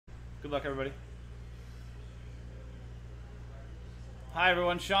Good luck, everybody. Hi,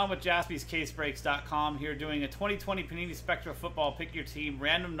 everyone. Sean with JaspysCaseBreaks.com here doing a 2020 Panini Spectra Football Pick Your Team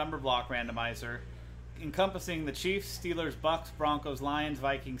random number block randomizer encompassing the Chiefs, Steelers, Bucks, Broncos, Lions,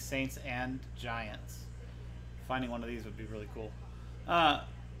 Vikings, Saints, and Giants. Finding one of these would be really cool.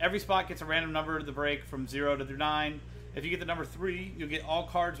 Every spot gets a random number to the break from 0 to 9. If you get the number 3, you'll get all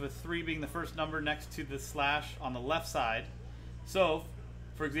cards with 3 being the first number next to the slash on the left side. So,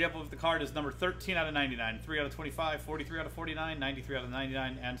 for example, if the card is number 13 out of 99, 3 out of 25, 43 out of 49, 93 out of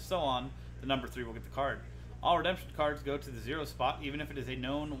 99, and so on, the number 3 will get the card. All redemption cards go to the 0 spot. Even if it is a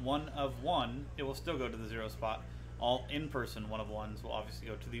known 1 of 1, it will still go to the 0 spot. All in-person 1 of 1s will obviously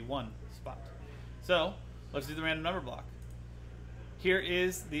go to the 1 spot. So, let's do the random number block. Here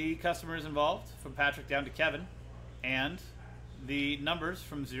is the customers involved, from Patrick down to Kevin, and the numbers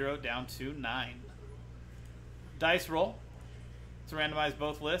from 0 down to 9. Dice roll to randomize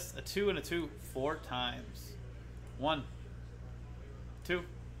both lists. A 2 and a 2 4 times. 1, 2,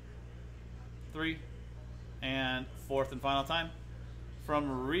 3, and fourth and final time. From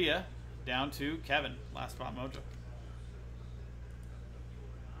Maria down to Kevin. Last spot mojo.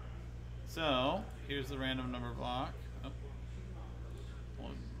 So, here's the random number block. Oh.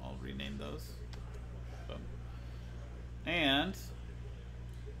 I'll rename those. Boom. And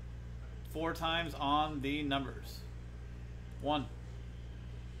 4 times on the numbers. 1,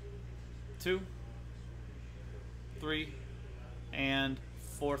 2, 3, and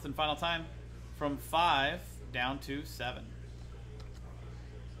fourth and final time from 5 down to 7.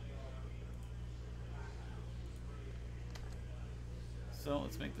 So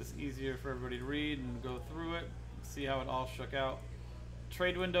let's make this easier for everybody to read and go through it, see how it all shook out.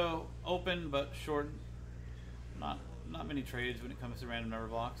 Trade window open but short. Not many trades when it comes to random number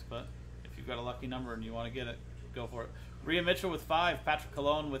blocks, but if you've got a lucky number and you want to get it, go for it. Rhea Mitchell with 5, Patrick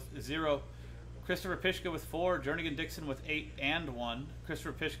Cologne with 0, Christopher Pishka with 4, Jernigan Dixon with 8 and 1,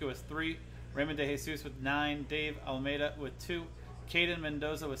 Christopher Pishka with 3, Raymond De Jesus with 9, Dave Almeida with 2, Caden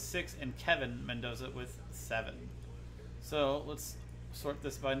Mendoza with 6, and Kevin Mendoza with 7. So let's sort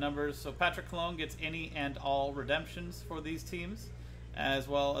this by numbers. So Patrick Cologne gets any and all redemptions for these teams, as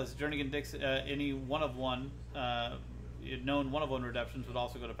well as Jernigan Dixon, any 1 of 1, known 1 of 1 redemptions would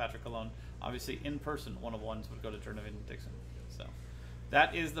also go to Patrick Cologne. Obviously, in person, 1 of 1s would go to Jernigan Dixon. So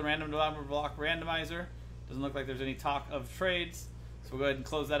that is the random number block randomizer. Doesn't look like there's any talk of trades, so we'll go ahead and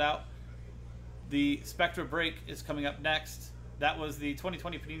close that out. The Spectra break is coming up next. That was the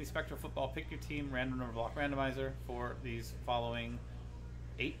 2020 Panini Spectra Football Pick Your Team random number block randomizer for these following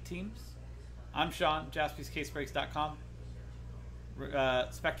 8 teams. I'm Sean, JaspysCaseBreaks.com.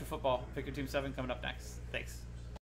 Spectra Football Pick Your Team 7 coming up next. Thanks.